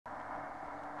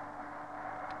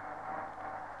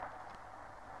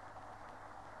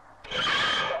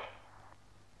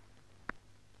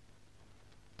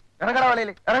ഇറങ്ങണ വളിയിൽ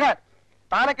ഇറങ്ങാൻ.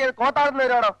 താനൊക്കെ കോത്താടുന്ന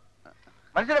വരുവാണോ?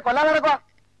 മനുഷ്യരെ കൊല്ലാൻ നടക്കുക.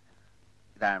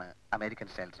 ഇതാണ് അമേരിക്കൻ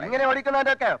സ്റ്റൈൽ. ഇങ്ങനെ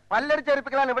ഓടിക്കുന്നതിന്റെ ഒക്കെ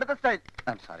പല്ലടിച്ചേരിപ്പിക്കലാണ് ഇവിടുത്തെ സ്റ്റൈൽ.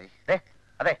 സോറി.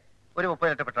 അതെ, ഒരു 30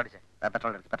 ലിറ്റർ പെട്രോൾ അടിച്ചേ.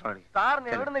 പെട്രോൾ സാറിന്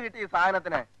എവിടുന്ന് കിട്ടി ഈ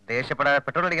സാധനത്തിന്? ദേഷ്യപ്പെടാതെ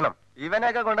പെട്രോൾ അടിക്കണം.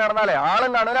 ഇവനെയൊക്കെ കൊണ്ടു നടന്നാലേ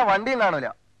ആളും കാണൂല, വണ്ടിയും കാണൂല.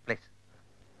 പ്ലീസ്.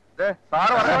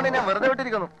 സാറ് പറഞ്ഞുകൊണ്ട് ഞാൻ വെറുതെ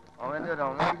വിട്ടിരിക്കുന്നു. അവന്റെ ഒരു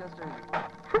അമേരിക്കൻ സ്റ്റൈൽ.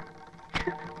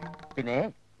 പിന്നെ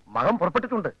മകൻ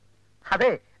പുറപ്പെട്ടിട്ടുണ്ട്.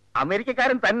 അതെ,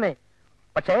 അമേരിക്കക്കാരൻ തന്നെ.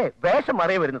 പക്ഷേ വേഷം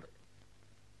മാറിയ വരുന്നത്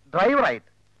ഡ്രൈവറായിട്ട്.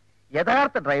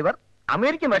 യഥാർത്ഥ ഡ്രൈവർ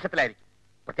അമേരിക്കൻ വേഷത്തിലായിരിക്കും.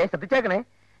 പ്രത്യേകം ശ്രദ്ധിച്ചേക്കണേ.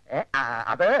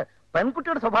 അത്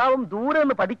പെൺകുട്ടിയുടെ സ്വഭാവം ദൂരെ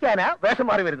നിന്ന് പഠിക്കാനാ വേഷം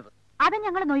മാറി വരുന്നത്. അത്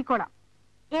ഞങ്ങൾ നോക്കിക്കോളാം.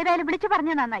 ഏതായാലും വിളിച്ചു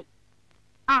പറഞ്ഞ നന്നായി.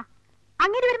 ആ,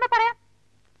 അങ്ങനെ വരുമ്പോ പറയാം.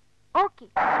 ഓക്കെ.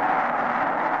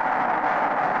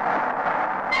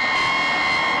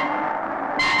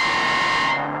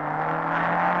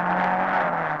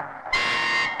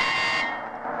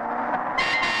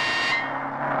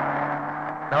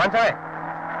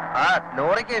 ആ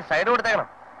ലോറിക്ക് സൈഡ് കൊടുത്തേക്കണം.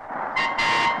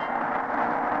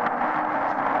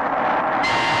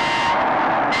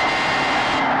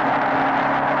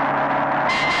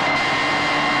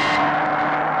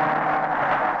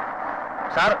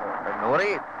 സാർ, ലോറി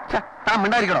താൻ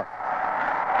മിണ്ടായിരിക്കണോ?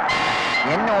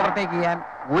 എന്നെ ഓവർടേക്ക് ചെയ്യാൻ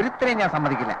ഒരുത്തരെയും ഞാൻ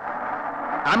സമ്മതിക്കില്ല.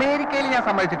 അമേരിക്കയിൽ ഞാൻ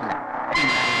സമ്മതിച്ചിട്ടില്ല.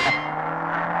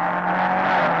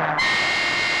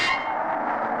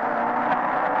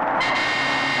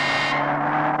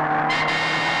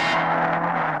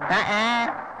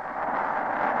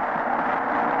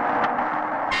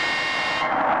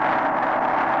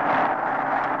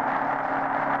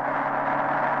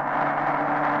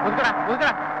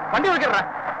 വണ്ടി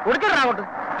കൊടുക്കടാ അങ്ങോട്ട്.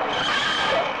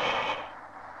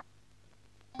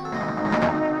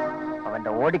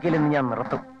 അവന്റെ ഓടിക്കലിൽ നിന്ന് ഞാൻ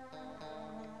നിർത്തും.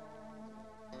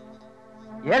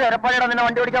 ഏത് എരപ്പാടിയാണ് നിന്നെ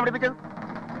വണ്ടി ഓടിക്കാൻ പഠിപ്പിച്ചത്?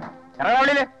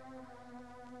 ഇറങ്ങാവില്ലേ?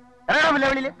 ഇറങ്ങാമില്ല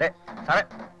വിളിയില്. സാറേ,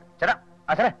 ചേട്ടാ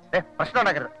പ്രശ്നം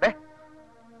ഉണ്ടാക്കരുത്.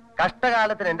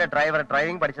 കഷ്ടകാലത്തിന് എന്റെ ഡ്രൈവർ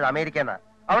ഡ്രൈവിംഗ് പഠിച്ചത് അമേരിക്കന്നാ.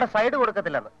 അവിടെ സൈഡ്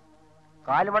കൊടുക്കത്തില്ലെന്ന്.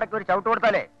 കാലുമടക്കി ഒരു ചവിട്ട്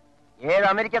കൊടുത്താലേ ഏത്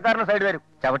അമേരിക്കക്കാരനും സൈഡ് വരും.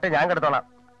 ചവിട്ട് ഞാൻ കെടുത്തോളാം.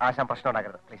 ആശാൻ പ്രശ്നം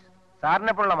ഉണ്ടാക്കരുത് പ്ലീസ്.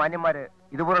 സാറിനെ പോലുള്ള മാന്യന്മാര്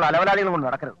ഇതുപോലുള്ള അലവലാളികളും കൊണ്ട്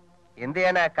നടക്കരുത്. എന്ത്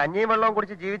ചെയ്യാനാ? കഞ്ഞിയും വെള്ളവും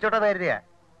കുടിച്ച് ജീവിച്ചോട്ടെ നേരിയ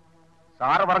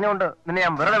സാറ് പറഞ്ഞുകൊണ്ട് നിന്നെ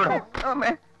ഞാൻ വെറുതെ വിടും.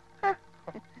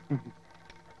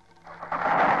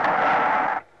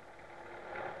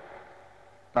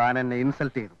 താൻ എന്നെ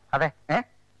ഇൻസൾട്ട് ചെയ്തു. അതെ,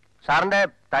 സാറിന്റെ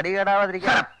തടി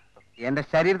കേടാവാതിരിക്കാൻ എന്റെ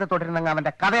ശരീരത്തെ തൊട്ടിരുന്നെങ്കിൽ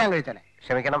അവന്റെ കഥ ഞാൻ കഴിച്ചാലേ.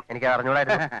 ക്ഷമിക്കണം, എനിക്ക്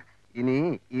അറിഞ്ഞൂടായിരുന്നു. ഇനി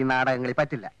ഈ നാടകങ്ങളിൽ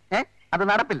പറ്റില്ല. അത്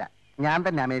നടപ്പില്ല. ഞാൻ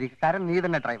തന്നെ അമേരിക്കക്കാരൻ, നീ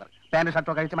തന്നെ ഡ്രൈവർ. പാന്റ്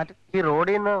ഷർട്ടോ കഴിച്ച് മാറ്റും. ഈ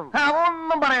റോഡിൽ നിന്ന്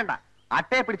ഒന്നും പറയണ്ട.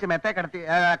 അട്ടയെ പിടിച്ച് മെത്തേ കിടത്തി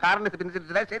കാറിന്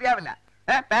പിന്നിച്ചിട്ട് ശരിയാവില്ല.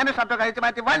 പാന്റ് ഷർട്ടോ കഴിച്ച്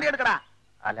മാറ്റി വണ്ടി എടുക്കടാ.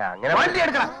 അല്ല, അങ്ങനെ വണ്ടി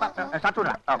എടുക്കടാ. ഷർട്ട്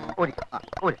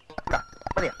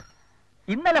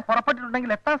ഇന്നലെ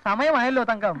പുറപ്പെട്ടിട്ടുണ്ടെങ്കിൽ എത്താൻ സമയമായല്ലോ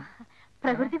തങ്കം.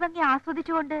 പ്രകൃതി ഭംഗി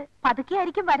ആസ്വദിച്ചുകൊണ്ട്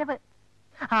പതുക്കെയായിരിക്കും വരവ്.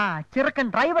 ആ ചെറുക്കൻ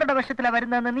ഡ്രൈവറുടെ വേഷത്തിലാ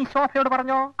വരുന്നതെന്ന് നീ ശോഭയോട്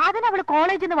പറഞ്ഞോ? അതിനവള്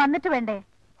കോളേജിൽ നിന്ന് വന്നിട്ട് വേണ്ടേ?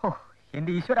 ഓ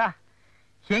എന്റെ ഈശ്വരാ,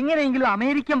 എങ്ങനെയെങ്കിലും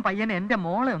അമേരിക്കൻ പയ്യനെ എന്റെ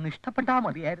മോളെ ഒന്ന് ഇഷ്ടപ്പെട്ടാ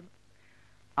മതിയായിരുന്നു.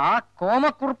 ആ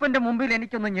കോമക്കുറുപ്പിന്റെ മുമ്പിൽ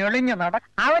എനിക്കൊന്ന് ഞെളിഞ്ഞു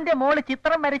അവന്റെ മോള്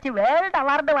ചിത്രം വരച്ച് വേൾഡ്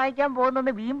അവാർഡ് വാങ്ങിക്കാൻ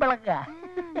പോകുന്നെന്ന് വീമ്പിളക്കുക.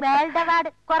 വേൾഡ്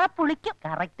അവാർഡ് കുറെ പുളിക്കും.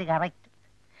 കറക്റ്റ്.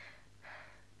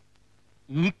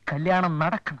 ഈ കല്യാണം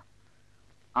നടക്കണം.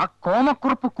 ആ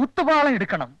കോമക്കുറുപ്പ് കുത്തുപാളം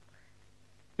എടുക്കണം.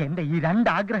 എന്റെ ഈ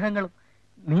രണ്ടാഗ്രഹങ്ങളും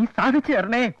നീ സാധിച്ചു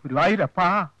തരണേ ഗുരുവായൂരപ്പാ.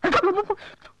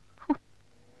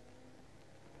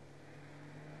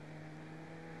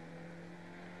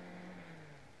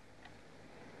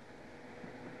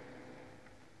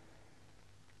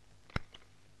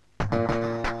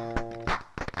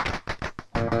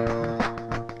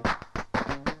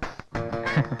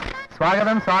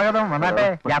 സ്വാഗതം. വന്നാട്ടെ.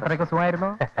 യാത്രയൊക്കെ സുഖമായിരുന്നു?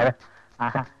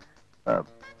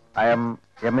 I am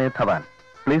M.A. Thavan.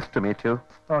 Pleased to meet you.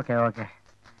 Okay.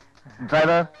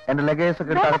 Driver, എന്റെ ലഗേജ്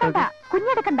ഒക്കെ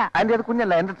കുഞ്ഞെടുക്കണ്ട. അതിന്റെ അത്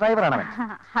കുഞ്ഞല്ല, എന്റെ ഡ്രൈവറാണ്.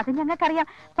 അത് ഞങ്ങൾക്കറിയാം.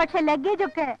 പക്ഷെ ലഗേജ്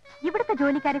ഒക്കെ ഇവിടുത്തെ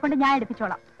ജോലിക്കാരെ കൊണ്ട് ഞാൻ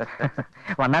എടുപ്പിച്ചോളാം.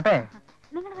 വന്നാട്ടെ.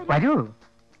 വരൂ.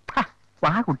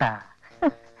 വാ കുട്ടാ.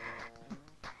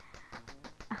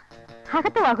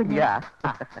 അകത്ത് വാ കുഞ്ഞ.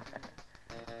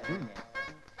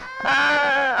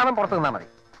 അവൻ പുറത്തു നിന്നാ മതി.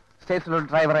 സ്റ്റേഷനിലൊരു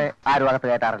ഡ്രൈവറെ ആരും അകത്ത്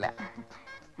കയറ്റാറില്ല.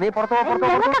 നീ പുറത്തു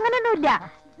അങ്ങനെയൊന്നുമില്ല.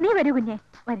 നീ വരൂ കുഞ്ഞെ.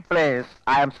 Please.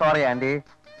 I am sorry aunty.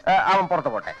 അവൻ പുറത്തു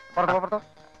പോട്ടെ. പുറത്തു.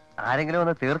 ആരെങ്കിലും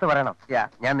ഒന്ന് തീർത്ത് പറയണം.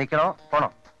 ഞാൻ നിക്കണോ പോണോ?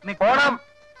 പോണം.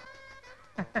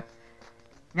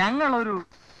 ഞങ്ങളൊരു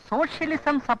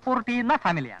സോഷ്യലിസം സപ്പോർട്ട് ചെയ്യുന്ന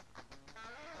ഫാമിലിയാണ്.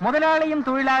 മുതലാളിയും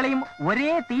തൊഴിലാളിയും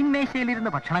ഒരേ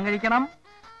തീൻമേശയിലിരുന്ന് ഭക്ഷണം കഴിക്കണം.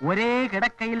 ഒരേ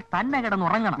കിടക്കയിൽ തന്നെ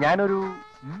കിടന്നുറങ്ങണം. ഞാനൊരു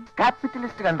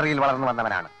ക്യാപിറ്റലിസ്റ്റ് കൺട്രിയിൽ വളർന്നു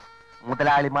വന്നവനാണ്.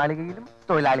 മുതലാളി മാളികയിലും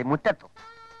തൊഴിലാളി മുറ്റത്തും.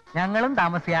 ഞങ്ങളും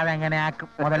താമസിയാതെ അങ്ങനെ ആക്കും.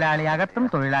 മുതലാളി അകത്തും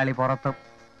തൊഴിലാളി പുറത്തും.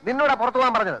 നിന്നോടാ പുറത്തു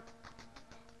പോകാൻ പറഞ്ഞത്.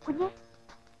 കുഞ്ഞെ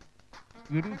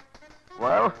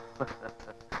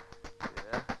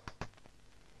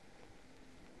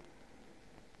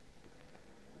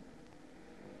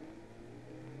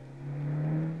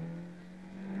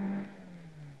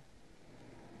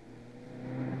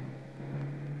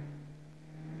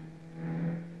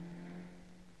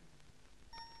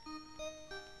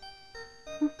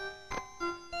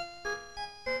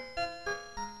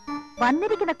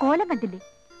വന്നിരിക്കുന്ന കോലം കണ്ടില്ലേ?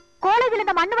 കോളേജിൽ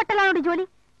എന്താ മണ്ണുവെട്ടലാണോ ജോലി?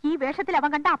 ഈ വേഷത്തിൽ അവൻ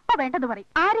കണ്ട അപ്പ വേണ്ടെന്ന് പറയും.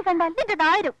 ആര് കണ്ടാൽ നിന്റെ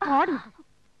നായരും ഓടി.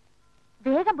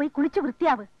 വേഗം പോയി കുളിച്ചു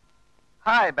വൃത്തിയാവ്.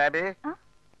 Hi baby.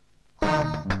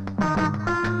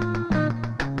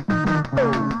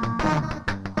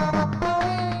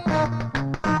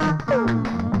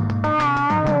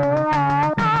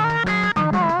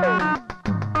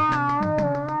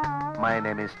 My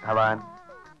name is Dhawan,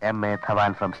 M.A.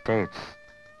 Dhawan from States.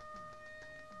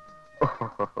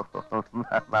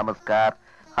 Namaskar.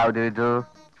 How do you do?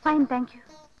 Fine, thank you.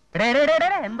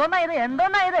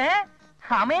 എന്തോന്നാ ഇത്?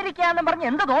 അമേരിക്കന്ന് പറഞ്ഞ്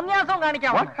എന്ത് തോന്നിയാസവും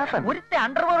കാണിക്കാം. ഒരുത്തെ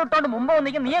അണ്ടർവെയർ ഇട്ടോണ്ട് മുമ്പ്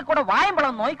വന്നിരിക്കും, നീയെ കൂടെ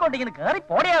വായമ്പളം നോയിക്കൊണ്ടിരിക്കുന്നു. കേറി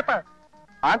പോടിയാത്ത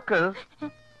അങ്കിൾ,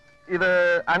 ഇത്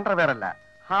അണ്ടർവെയർ അല്ല,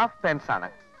 ഹാഫ് പാൻസ് ആണ്.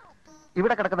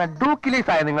 ഇവിടെ കിടക്കുന്ന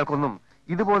ഡൂക്കിലീസ് ആയ നിങ്ങൾക്കൊന്നും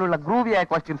ഇതുപോലുള്ള ഗ്രൂവിയായ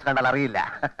ക്വസ്റ്റ്യൻസ് കണ്ടാൽ അറിയില്ല.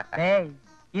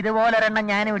 ഇതുപോലൊരെണ്ണം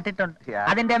ഞാൻ വിട്ടിട്ടുണ്ട്.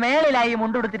 അതിന്റെ മേളിലായി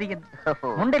മുണ്ടെടുത്തിരിക്കുന്നു.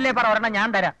 മുണ്ടില്ലേ പറ, ഒരെണ്ണം ഞാൻ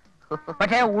തരാം.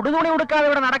 പക്ഷെ ഉടുതുണി ഉടുക്കാതെ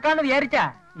ഇവിടെ നടക്കാന്ന് വിചാരിച്ചാ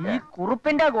ഈ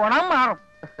കുറുപ്പിന്റെ ഗുണം മാറും.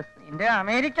 നിന്റെ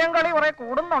അമേരിക്കൻ കളി കുറെ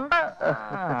കൂടുന്നുണ്ട്.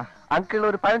 അങ്കിൾ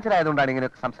ഒരു പഴഞ്ചനായതുകൊണ്ടാണ് ഇങ്ങനെ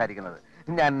സംസാരിക്കുന്നത്.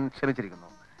 ഞാൻ ക്ഷമിച്ചിരിക്കുന്നു.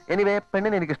 എനിവേ,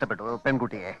 പെണ്ണിനെ എനിക്ക് ഇഷ്ടപ്പെട്ടു,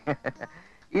 പെൺകുട്ടിയെ.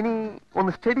 ഇനി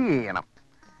ഒന്ന് സ്റ്റഡി ചെയ്യണം.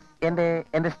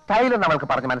 എന്റെ സ്റ്റൈലും നമ്മൾക്ക്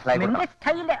പറഞ്ഞ് മനസ്സിലായി.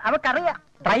 സ്റ്റൈല് അവക്കറിയാം.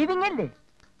 ഡ്രൈവിംഗ് അല്ലേ?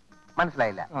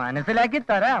 മനസ്സിലായില്ല. മനസ്സിലാക്കി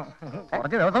തരാം,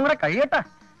 കുറച്ച് ദിവസം കൂടെ കഴിയട്ടെ.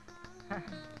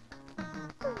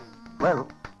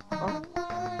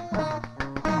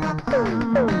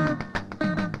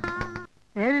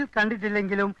 നേരിൽ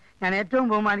കണ്ടിട്ടില്ലെങ്കിലും ഞാൻ ഏറ്റവും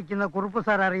ബഹുമാനിക്കുന്ന കുറുപ്പ്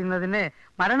സാർ അറിയുന്നതിന്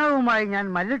മരണവുമായി ഞാൻ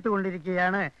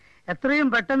മല്ലിട്ടുകൊണ്ടിരിക്കുകയാണ്. എത്രയും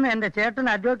പെട്ടെന്ന് എന്റെ ചേട്ടൻ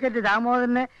അഡ്വക്കേറ്റ്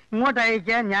ദാമോദരനെ ഇങ്ങോട്ട്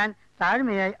അയക്കാൻ ഞാൻ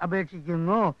താഴ്മയായി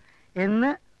അപേക്ഷിക്കുന്നു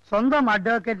എന്ന് സ്വന്തം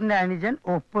അഡ്വക്കേറ്റിന്റെ അനുജൻ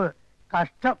ഒപ്പ്.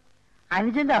 കഷ്ടം,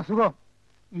 അനുജന്റെ അസുഖം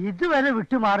ഇതുവരെ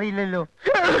വിട്ടുമാറിയില്ലല്ലോ.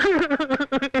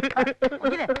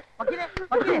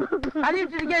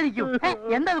 അറിയിട്ടിരിക്കാതിരിക്കും.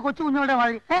 എന്താ കൊച്ചു കുഞ്ഞുങ്ങളുടെ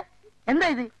മാതിരി? എന്താ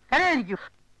ഇത്? കരയായിരിക്കും.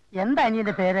 എന്താ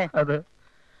അനിയന്റെ പേര്? അത്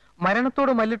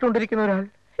മരണത്തോട് മല്ലിട്ടുകൊണ്ടിരിക്കുന്ന ഒരാൾ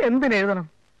എന്തിനെഴുതണം?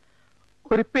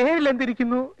 ഒരു പേരിൽ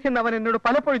എന്തിരിക്കുന്നു എന്ന് അവൻ എന്നോട്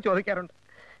പലപ്പോഴും ചോദിക്കാറുണ്ട്.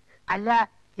 അല്ല,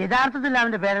 യഥാർത്ഥത്തിൽ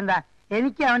അവന്റെ പേരെന്താ?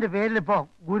 എനിക്ക് അവന്റെ പേരിൽ ഇപ്പോ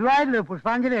ഗുരുവായൂരിൽ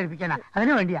പുഷ്പാഞ്ജലി കഴിപ്പിക്കാനാ,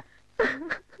 അതിനു വേണ്ടിയാ.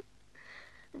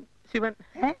 ശിവൻ.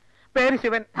 പേര്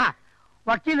ശിവൻ.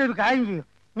 വക്കീലൊരു കാര്യം ചെയ്യും,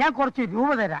 ഞാൻ കുറച്ച് രൂപ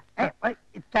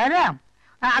തരാം.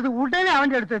 അത് ഉടനെ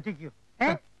അവന്റെ അടുത്ത് എത്തിക്കൂ.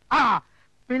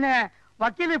 പിന്നെ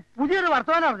വക്കീല് പുതിയൊരു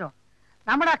വർത്തമാനം പറഞ്ഞോ.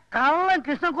 നമ്മുടെ കള്ളൻ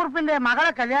കൃഷ്ണക്കുറുപ്പിന്റെ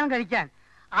മകളെ കല്യാണം കഴിക്കാൻ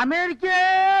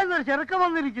അമേരിക്കന്നൊരു ചെറുക്കം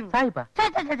വന്നിരിക്കുന്നു.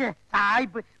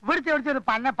 സായിപ്പ്, ഇവിടുത്തെ ഒരു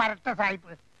പന്ന പരട്ട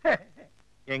സായിപ്പ്.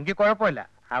 എങ്കിൽ കുഴപ്പമില്ല,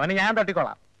 അവന് ഞാൻ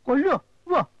തട്ടിക്കോളാം. കൊല്ലോ?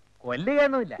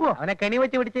 കൊല്ലുകയൊന്നുമില്ല, അവനെ കെണി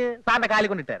വെച്ച് പിടിച്ച് സാറിന്റെ കാലിൽ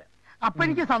കൊണ്ടിട്ടാര്. അപ്പൊ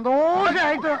എനിക്ക്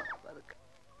സന്തോഷമായിട്ട്.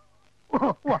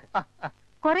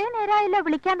 കൊറേ നേരമായല്ലോ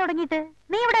വിളിക്കാൻ തുടങ്ങിയിട്ട്.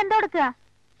 നീ ഇവിടെ എന്തോ എടുക്കുക?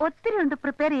 ഒത്തിരി ഉണ്ട്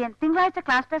പ്രിപ്പയർ ചെയ്യാൻ. തിങ്കളാഴ്ച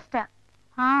ക്ലാസ് ടെസ്റ്റാ.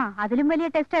 അതിലും വലിയ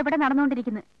ടെസ്റ്റാ ഇവിടെ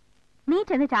നടന്നുകൊണ്ടിരിക്കുന്നത്. നീ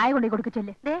ചെന്ന് ചായ കൊണ്ടു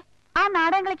കൊടുക്കച്ചല്ലേ. ദേ, ആ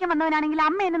നാടകം കളിക്കാൻ വന്നവനാണെങ്കിൽ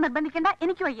അമ്മ എന്നെ നിർബന്ധിക്കണ്ട,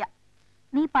 എനിക്ക് വയ്യ.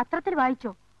 നീ പത്രത്തിൽ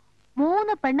വായിച്ചോ?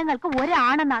 3 പെണ്ണുങ്ങൾക്ക്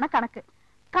ഒരാണെന്നാണ് കണക്ക്.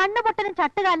 കണ്ണുപൊട്ടനും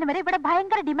ചട്ടുകാലിനും വരെ ഇവിടെ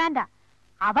ഭയങ്കര ഡിമാൻഡാ.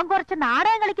 അവൻ കുറച്ച്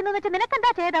നാടകം കളിക്കുന്നു വെച്ച്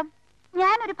നിനക്കെന്താ ഛേദം?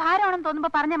 ഞാനൊരു ഭാരമാണെന്ന്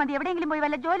തോന്നുമ്പോ പറഞ്ഞാൽ മതി, എവിടെയെങ്കിലും പോയി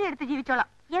വല്ല ജോലി എടുത്ത് ജീവിച്ചോളാം.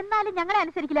 എന്നാലും ഞങ്ങളെ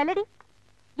അനുസരിക്കില്ല അല്ലടി.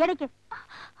 എനിക്ക്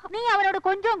നീ അവനോട്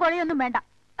കൊഞ്ചവും കൊഴയൊന്നും വേണ്ട.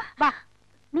 വാ,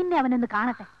 നിന്നെ അവനൊന്ന്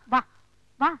കാണട്ടെ. വാ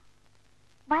വാ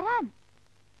വരാൻ.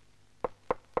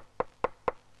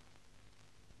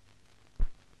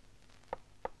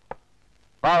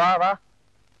 വാ വാ വാ.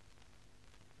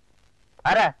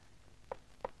 ആരാ?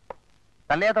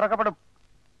 തള്ളിയാ തുറക്കപ്പെടും.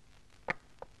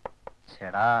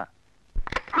 ചേടാ,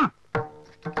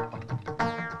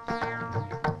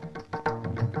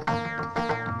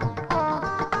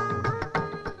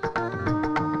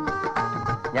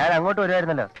 ഞാൻ അങ്ങോട്ട്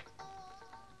വരുമായിരുന്നല്ലോ.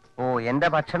 ഓ, എന്റെ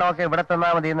ഭക്ഷണമൊക്കെ ഇവിടെ തന്നാ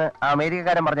മതിയെന്ന് ആ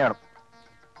അമേരിക്കക്കാരൻ പറഞ്ഞു കാണും.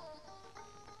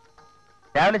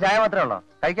 രാവിലെ ചായ മാത്രമേ ഉള്ളോ?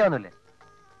 കഴിക്കാവുന്നില്ലേ?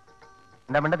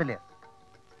 എന്താ മിണ്ടത്തില്ലേ?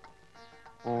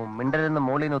 ഓ, മിണ്ടരുന്ന്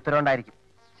മോളിൽ നിന്ന് ഉത്തരവുണ്ടായിരിക്കും.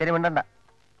 ശരി, മിണ്ടണ്ട.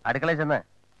 അടുക്കളയിൽ ചെന്ന്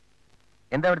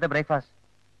എന്താ ഇവിടുത്തെ ബ്രേക്ക്ഫാസ്റ്റ്?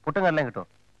 പുട്ടും കടലയും കിട്ടുമോ?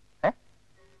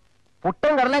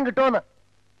 പുട്ടും കടലയും കിട്ടുമോന്ന്?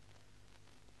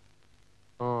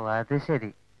 ഓ, അത്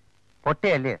ശരി,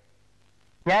 പൊട്ടയല്ലേ?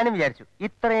 ഞാനും വിചാരിച്ചു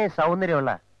ഇത്രയും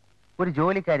സൗന്ദര്യമുള്ള ഒരു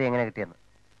ജോലിക്കാരി എങ്ങനെ കിട്ടിയെന്ന്.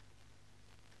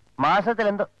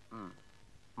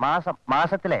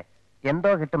 മാസത്തിലെ എന്തോ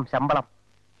കിട്ടും ശമ്പളം.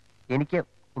 എനിക്ക്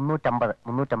 350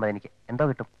 350 എനിക്ക് എന്തോ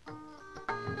കിട്ടും.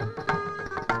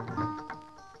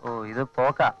 ഓ ഇത്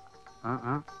പോക്ക.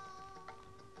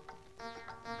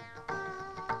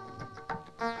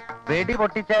 വെടി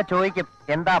പൊട്ടിച്ച ചോദിക്കും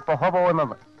എന്താ പുക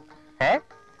പോകുന്നത്.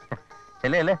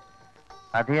 ചെല്ലേ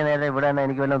അധിക നേരം ഇവിടെ തന്നെ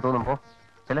എനിക്ക് വല്ലതും തോന്നും. പോ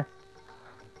ചെല്ലേ.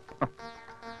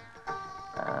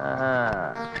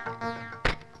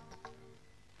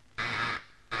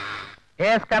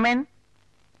 Yes, come in.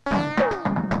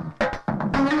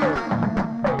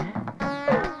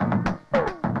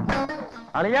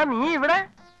 അളിയാ നീ ഇവിടെ?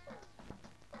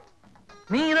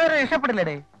 നീ ഇതുവരെ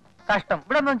രക്ഷപ്പെടില്ലേ? കഷ്ടം.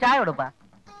 ഇവിടെ ഒന്നും ചായ കൊടുപ്പാ.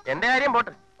 എന്റെ കാര്യം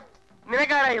പോട്ട്.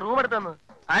 നിനക്കാരായി റൂം എടുത്തെന്ന്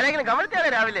ആരെങ്കിലും കമഴ്ത്തിയാലേ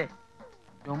രാവിലെ?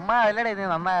 ചുമ്മാ അല്ലടേ ഇത്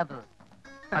നന്നാകാത്തത്.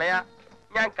 അളിയാ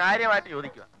ഞാൻ കാര്യമായിട്ട്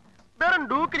ചോദിക്കുക, വെറും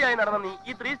ഡൂക്കിരിയായി നടന്ന നീ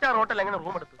ഈ 3 സ്റ്റാർ ഹോട്ടൽ എങ്ങനെ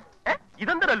റൂം എടുത്തു?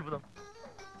 ഇതെന്തൊരു അത്ഭുതം.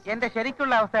 എന്റെ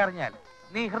ശരിക്കുള്ള അവസ്ഥ അറിഞ്ഞാൽ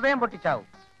നീ ഹൃദയം പൊട്ടിച്ചാവും.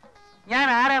 ഞാൻ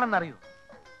ആരാണെന്നറിയൂ?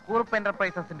 Kurup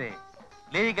എന്റർപ്രൈസസിന്റെ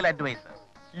legal adviser.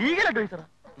 ലീഗൽ അഡ്വൈസറാ?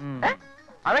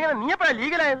 അതെങ്ങനെ നീ എപ്പോഴാ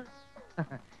ലീഗലായത്?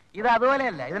 ഇത്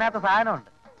അതുപോലെയല്ല, ഇതിനകത്ത് സാധനമുണ്ട്.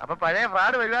 അപ്പൊ പഴയ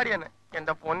ഫ്രാഡ് പരിപാടി തന്നെ.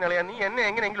 എന്റെ പൊന്നളിയാ, നീ എന്നെ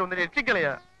എങ്ങനെയെങ്കിലും ഒന്ന്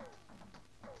രക്ഷിക്കളയാ.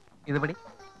 ഇത് പിടി.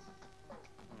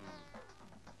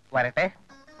 വരട്ടെ,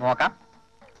 നോക്കാം.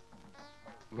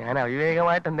 ഞാൻ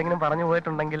അവിവേകമായിട്ട് എന്തെങ്കിലും പറഞ്ഞു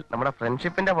പോയിട്ടുണ്ടെങ്കിൽ നമ്മുടെ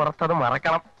ഫ്രണ്ട്ഷിപ്പിന്റെ പുറത്തത്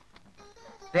മറക്കണം.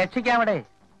 രക്ഷിക്കാമടേ.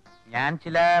 ഞാൻ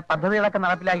ചില പദ്ധതികളൊക്കെ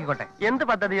നടപ്പിലാക്കിക്കോട്ടെ. എന്ത്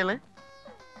പദ്ധതികള്?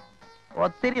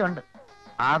 ഒത്തിരി ഉണ്ട്.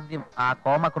 ആദ്യം ആ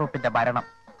കോമക്കുറുപ്പിന്റെ ഭരണം.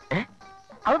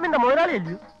 അത് നിന്റെ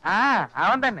മുതലാളിയല്ലോ? ആ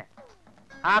അവൻ തന്നെ.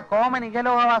 ആ കോമൻ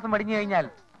ഇഹലോകവാസം വെടിഞ്ഞു കഴിഞ്ഞാൽ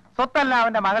സ്വത്തല്ല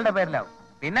അവന്റെ മകളുടെ പേരിലാവും.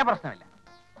 പിന്നെ പ്രശ്നമില്ല.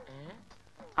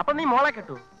 അപ്പൊ നീ മോളെ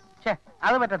കെട്ടു? ഛേ,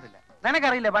 അത് പറ്റത്തില്ല.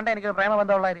 നിനക്കറിയില്ല പണ്ട് എനിക്കൊരു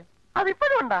പ്രേമബന്ധമുള്ള കാര്യം?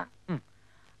 അതിപ്പോഴും ഉണ്ടാ?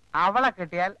 അവളെ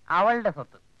കെട്ടിയാൽ അവളുടെ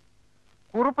സ്വത്ത്,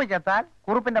 കുറുപ്പ് ചെത്താൽ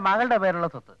കുറുപ്പിന്റെ മകളുടെ പേരുള്ള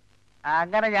സ്വത്ത്.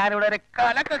 അങ്ങനെ ഞാനിവിടെ ഒരു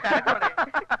കലക്ക് കലക്കവിടെ.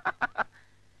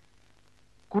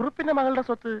 കുറുപ്പിന്റെ മകളുടെ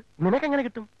സ്വത്ത് നിനക്കെങ്ങനെ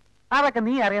കിട്ടും? അതൊക്കെ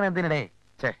നീ അറിയണം എന്തിനിടെ?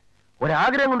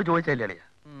 ഒരാഗ്രഹം കൊണ്ട് ചോദിച്ചല്ലേ അളിയാ?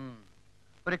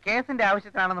 ഒരു കേസിന്റെ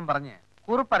ആവശ്യത്തിനാണെന്നും പറഞ്ഞ്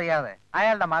കുറുപ്പറിയാതെ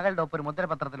അയാളുടെ മകളുടെ ഒപ്പ് ഒരു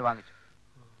മുദ്രപത്രത്തിൽ വാങ്ങിച്ചു.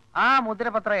 ആ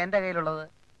മുദ്രപത്രം എന്റെ കയ്യിലുള്ളത്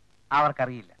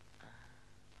അവർക്കറിയില്ല.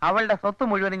 അവളുടെ സ്വത്ത്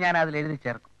മുഴുവനും ഞാൻ അതിൽ എഴുതി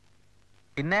ചേർക്കും.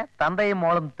 പിന്നെ തന്തയും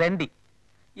മോളും തെണ്ടി.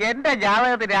 എന്റെ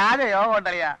ജാതകത്തിന് രാജയോഗം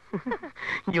ഉണ്ടറിയാ.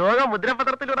 യോഗം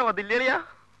മുദ്രപത്രത്തിലൂടെ വന്നില്ലേളിയാ?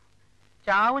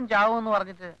 ചാവും ചാവും എന്ന്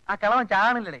പറഞ്ഞിട്ട് ആ കിളവൻ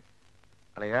ചാകണില്ലടേ.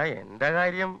 അളിയാ എന്റെ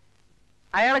കാര്യം.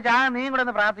 അയാള് ചാകാൻ നീയും കൂടെ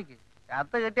ഒന്ന് പ്രാർത്ഥിക്ക്.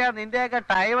 കത്ത് കിട്ടിയാ നിന്റെയൊക്കെ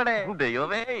ടൈവടെ.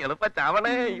 ദൈവമേ എളുപ്പ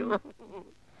ചാവണേ. അയ്യോ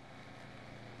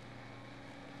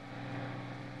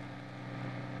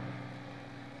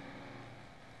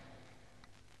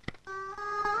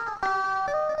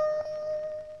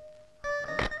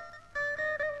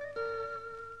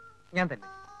ഞാൻ തന്നെ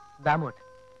ദാമോട്ട്.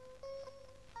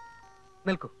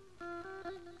 നിൽക്കൂ.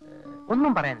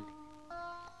 ഒന്നും പറയാനില്ലേ?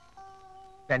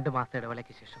 2 മാസത്തെ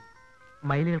ഇടവേളയ്ക്ക് ശേഷം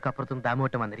മൈലുകൾക്കപ്പുറത്തും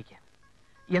ദാമോട്ടം വന്നിരിക്കുക.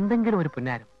 എന്തെങ്കിലും ഒരു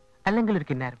പുന്നാരം അല്ലെങ്കിൽ ഒരു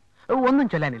കിന്നാരം ഒന്നും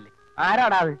ചൊല്ലാനില്ലേ?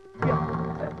 ആരാടാ അത്?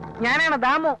 ഞാനാണ്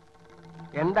ദാമോ.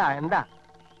 എന്താ എന്താ?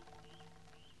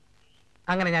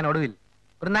 അങ്ങനെ ഞാൻ ഒടുവിൽ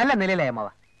ഒരു നല്ല നിലയിലായി അമ്മാവ.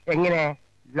 എങ്ങനെ?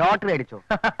 ലോട്ടറി അടിച്ചോ?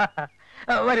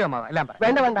 വരൂ അമ്മാവ, എല്ലാം പറ.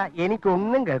 വേണ്ട വേണ്ട,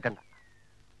 എനിക്കൊന്നും കേൾക്കണ്ട.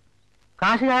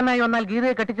 കാശുകാരനായി വന്നാൽ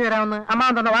ഗീതയെ കെട്ടിച്ചു തരാമെന്ന്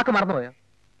അമ്മാവൻ തന്ന വാക്ക് മറന്നുപോയോ?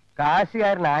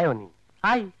 കാശുകാരനായോ നീ?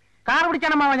 ആയി. കാർ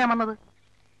പിടിച്ചാണ് അമ്മാവ ഞാൻ വന്നത്.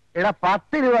 എടാ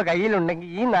 10 രൂപ കയ്യിലുണ്ടെങ്കിൽ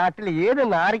ഈ നാട്ടിൽ ഏത്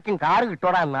നാറിക്കും കാറ്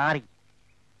കിട്ടോടാ നാറി.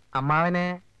 അമ്മാവനെ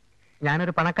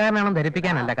ഞാനൊരു പണക്കാരനാണെന്ന്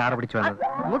ധരിപ്പിക്കാനല്ല കാർ പിടിച്ചു വന്നത്.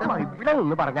 ഇവിടെ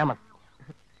നിന്ന് പറഞ്ഞാ മതി.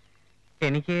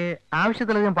 എനിക്ക്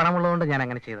ആവശ്യത്തിലധികം പണമുള്ളതുകൊണ്ട് ഞാൻ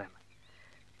അങ്ങനെ ചെയ്തതാണ്.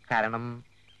 കാരണം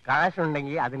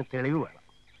കാശുണ്ടെങ്കിൽ അതിന് തെളിവ് വേണം.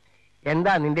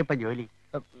 എന്താ നിന്റെ ഇപ്പൊ ജോലി?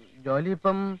 ജോലി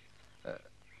ഇപ്പം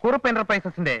Kurup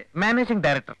എന്റർപ്രൈസസിന്റെ managing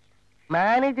director.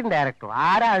 Managing director?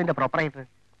 ആരാ അതിന്റെ പ്രൊപ്പറേറ്റർ?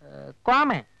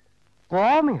 കോമേ.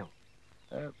 കോമയോ?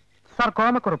 സാർ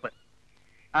കോമക്കുറുപ്പ്.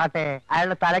 ആട്ടെ,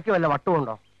 അയാളുടെ തലയ്ക്ക് വല്ല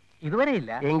വട്ടുമുണ്ടോ? ഇതുവരെ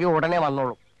ഇല്ല. എങ്കിൽ ഉടനെ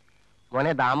വന്നോളൂ.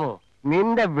 മോനെ ദാമു,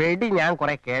 നിന്റെ വെടി ഞാൻ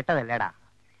കുറെ കേട്ടതല്ലേടാ.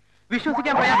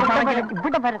 വിശ്വസിക്കാൻ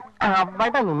പ്രയാസമാണെങ്കിലും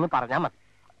അവിടെ നിന്ന് പറഞ്ഞാ മതി.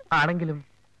 ആണെങ്കിലും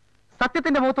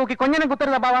സത്യത്തിന്റെ മുഖത്ത് നോക്കി കൊഞ്ഞനം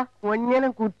കുത്തരുത് ബാവ.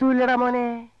 കൊഞ്ഞനം കുത്തൂല്ലടാ മോനെ.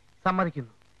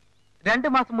 സമ്മതിക്കുന്നു. 2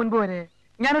 മാസം മുൻപ് വരെ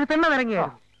ഞാനൊരു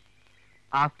തിണ്ണനിറങ്ങിയായിരുന്നു.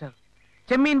 ആഫ്റ്റർ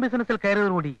ചെമ്മീൻ ബിസിനസ്സിൽ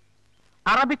കയറിയതോടുകൂടി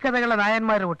അറബിക്കഥകളുടെ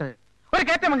നായന്മാരുടെ കൂട്ട് ഒരു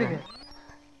കയറ്റമങ്ങ്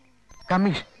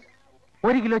കമ്മീഷൻ.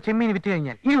 1 കിലോ ചെമ്മീൻ വിറ്റ്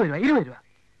കഴിഞ്ഞാൽ 20 രൂപ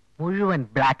മുഴുവൻ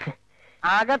ബ്ലാക്ക്.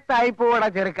 അകത്തായി പോടാ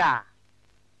ചെറുക്ക.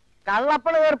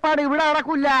 കള്ളപ്പണ ഏർപ്പാട് ഇവിടെ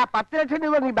നടക്കൂല. 10 ലക്ഷം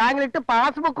രൂപ നീ ബാങ്കിലിട്ട്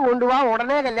പാസ്ബുക്ക് കൊണ്ടുപോവാ,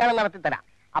 ഉടനെ കല്യാണം നടത്തിത്തരാം.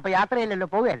 അപ്പൊ യാത്രയില്ലല്ലോ,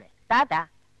 പോവുകയല്ലേ. ടാറ്റാ.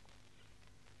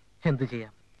 എന്തു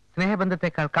ചെയ്യാം?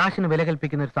 സ്നേഹബന്ധത്തെക്കാൾ കാശിന് വില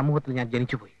കൽപ്പിക്കുന്ന ഒരു സമൂഹത്തിൽ ഞാൻ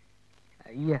ജനിച്ചുപോയി.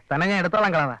 അയ്യ, തന്നെ ഞാൻ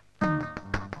എടുത്തോളാം കളവാ.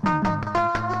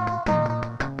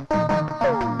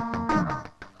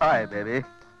 Hi baby.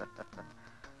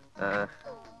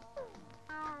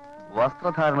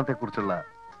 വസ്ത്രധാരണത്തെ കുറിച്ചുള്ള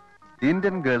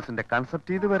ഇന്ത്യൻ ഗേൾസിന്റെ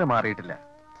കൺസെപ്റ്റ് ഇതുവരെ മാറിയിട്ടില്ല.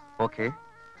 ഓക്കെ,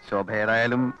 ശോഭ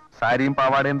ഏതായാലും സാരിയും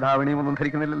പാവാടയും ധാവണിയും ഒന്നും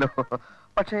ധരിക്കുന്നില്ലല്ലോ.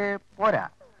 പക്ഷേ പോരാ,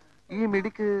 ഈ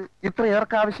മിടിക്ക് ഇത്ര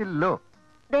ഏർക്ക് ആവശ്യമില്ലല്ലോ.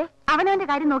 അവനവന്റെ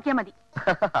കാര്യം നോക്കിയാ മതി.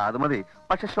 അത് മതി.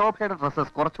 പക്ഷെ ശോഭയുടെ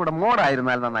ഡ്രസ്സസ് കുറച്ചുകൂടെ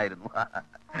മോഡായിരുന്നാൽ നന്നായിരുന്നു.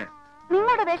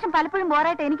 നിങ്ങളുടെ വേഷം പലപ്പോഴും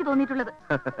ബോറായിട്ട് എനിക്ക് തോന്നിയിട്ടുള്ളത്.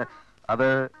 അത്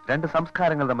രണ്ട്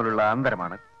സംസ്കാരങ്ങൾ തമ്മിലുള്ള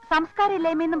അന്തരമാണ്. സംസ്കാരം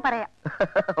ഇല്ലായ്മയെന്നും പറയാം.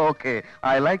 Okay,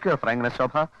 I like your frankness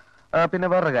ശോഭ. പിന്നെ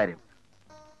വേറൊരു കാര്യം,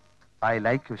 ഐ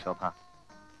ലൈക്ക് യു ശോഭ.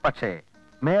 പക്ഷേ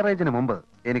മാരേജിന് മുമ്പ്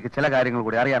എനിക്ക് ചില കാര്യങ്ങൾ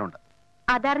കൂടി അറിയാനുണ്ട്.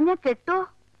 അതറിഞ്ഞ കെട്ടോ?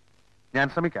 ഞാൻ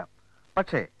ശ്രമിക്കാം.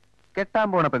 പക്ഷേ കെട്ടാൻ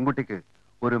പോണ പെൺകുട്ടിക്ക്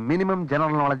ഒരു മിനിമം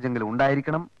ജനറൽ നോളജ് എങ്കിലും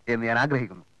ഉണ്ടായിരിക്കണം എന്ന് ഞാൻ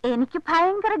ആഗ്രഹിക്കുന്നു. എനിക്ക്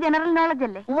ഭയങ്കര ജനറൽ നോളജ്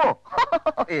അല്ലേ? ഓ,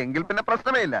 എങ്കിൽ പിന്നെ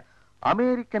പ്രശ്നമേ ഇല്ല.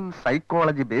 അമേരിക്കൻ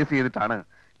സൈക്കോളജി ബേസ് ചെയ്തിട്ടാണ്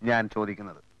ഞാൻ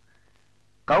ചോദിക്കുന്നത്.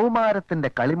 കൗമാരത്തിന്റെ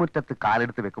കളിമുറ്റത്ത്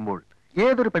കാലെടുത്ത് വെക്കുമ്പോൾ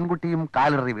ഏതൊരു പെൺകുട്ടിയും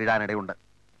കാലിടറി വീഴാനിടയുണ്ട്.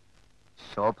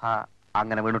 ശോഭ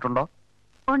അങ്ങനെ വീണിട്ടുണ്ടോ?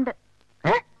 ഉണ്ട്.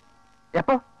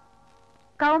 എപ്പോ?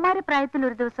 കൗമാരപ്രായത്തിൽ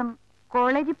ഒരു ദിവസം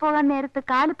കോളേജിൽ പോകാൻ നേരത്ത്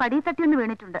കാല് പടി തട്ടിയൊന്ന്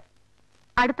വീണിട്ടുണ്ട്.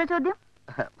 അടുത്ത ചോദ്യം.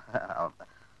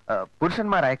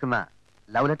 പുരുഷന്മാർ അയക്കുന്ന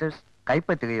ലവ് ലെറ്റേഴ്സ്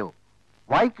കൈപ്പറ്റുകയോ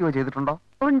വായിക്കുകയോ ചെയ്തിട്ടുണ്ടോ?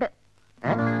 ഉണ്ട്.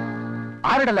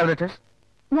 ആരുടെ ലവ് ലെറ്റേഴ്സ്?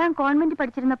 ഞാൻ കോൺവെന്റ്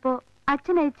പഠിച്ചിരുന്നപ്പോ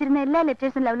അച്ഛൻ അയച്ചിരുന്ന എല്ലാ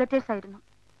ലെറ്റേഴ്സും ലവ് ലെറ്റേഴ്സ് ആയിരുന്നു.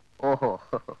 ഓഹോ,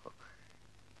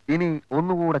 ഇനി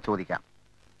ഒന്നുകൂടെ ചോദിക്കാം.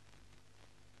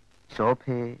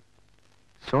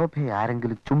 ശോഭയെ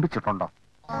ആരെങ്കിലും ചുംബിച്ചിട്ടുണ്ടോ?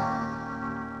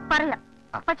 പറയാം.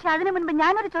 പക്ഷെ അതിനു മുൻപ്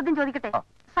ഞാനൊരു ചോദ്യം ചോദിക്കട്ടെ?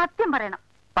 സത്യം പറയണം.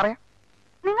 പറയാം.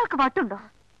 നിങ്ങൾക്ക് വട്ടുണ്ടോ?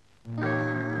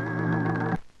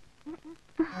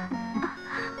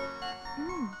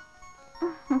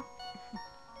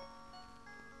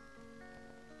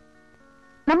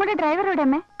 നമ്മുടെ ഡ്രൈവർ എവിടെ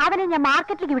അമ്മേ? അവനെ ഞാൻ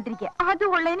മാർക്കറ്റിലേക്ക് വിട്ടിരിക്കുക.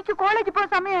 അതുകൊള്ള എനിക്ക് കോളേജിൽ പോകാൻ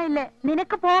സമയമായില്ലേ.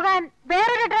 നിനക്ക് പോകാൻ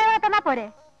വേറൊരു ഡ്രൈവറെ തന്നാ പോരെ?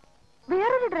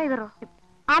 വേറൊരു ഡ്രൈവറോ?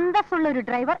 അന്തസ്സുള്ള ഒരു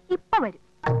ഡ്രൈവർ ഇപ്പൊ വരും.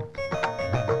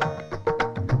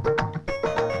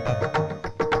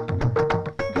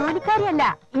 ജോലിക്കാരിയല്ല,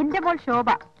 എന്റെ മോൾ ശോഭ.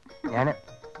 ഞാന്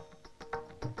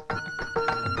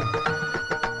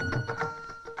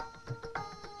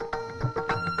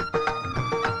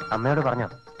അമ്മയോട് പറഞ്ഞോ?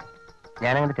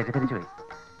 ഞാനങ്ങനെ തെറ്റിദ്ധരിച്ചു പോയി.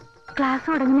 ക്ലാസ്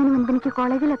തുടങ്ങുന്നതിന് മുൻപ് എനിക്ക്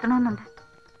കോളേജിൽ എത്തണമെന്നുണ്ട്.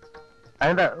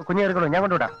 അതെന്താ കുഞ്ഞു എടുക്കണോ? ഞാൻ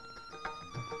കൊണ്ടുവിടാം.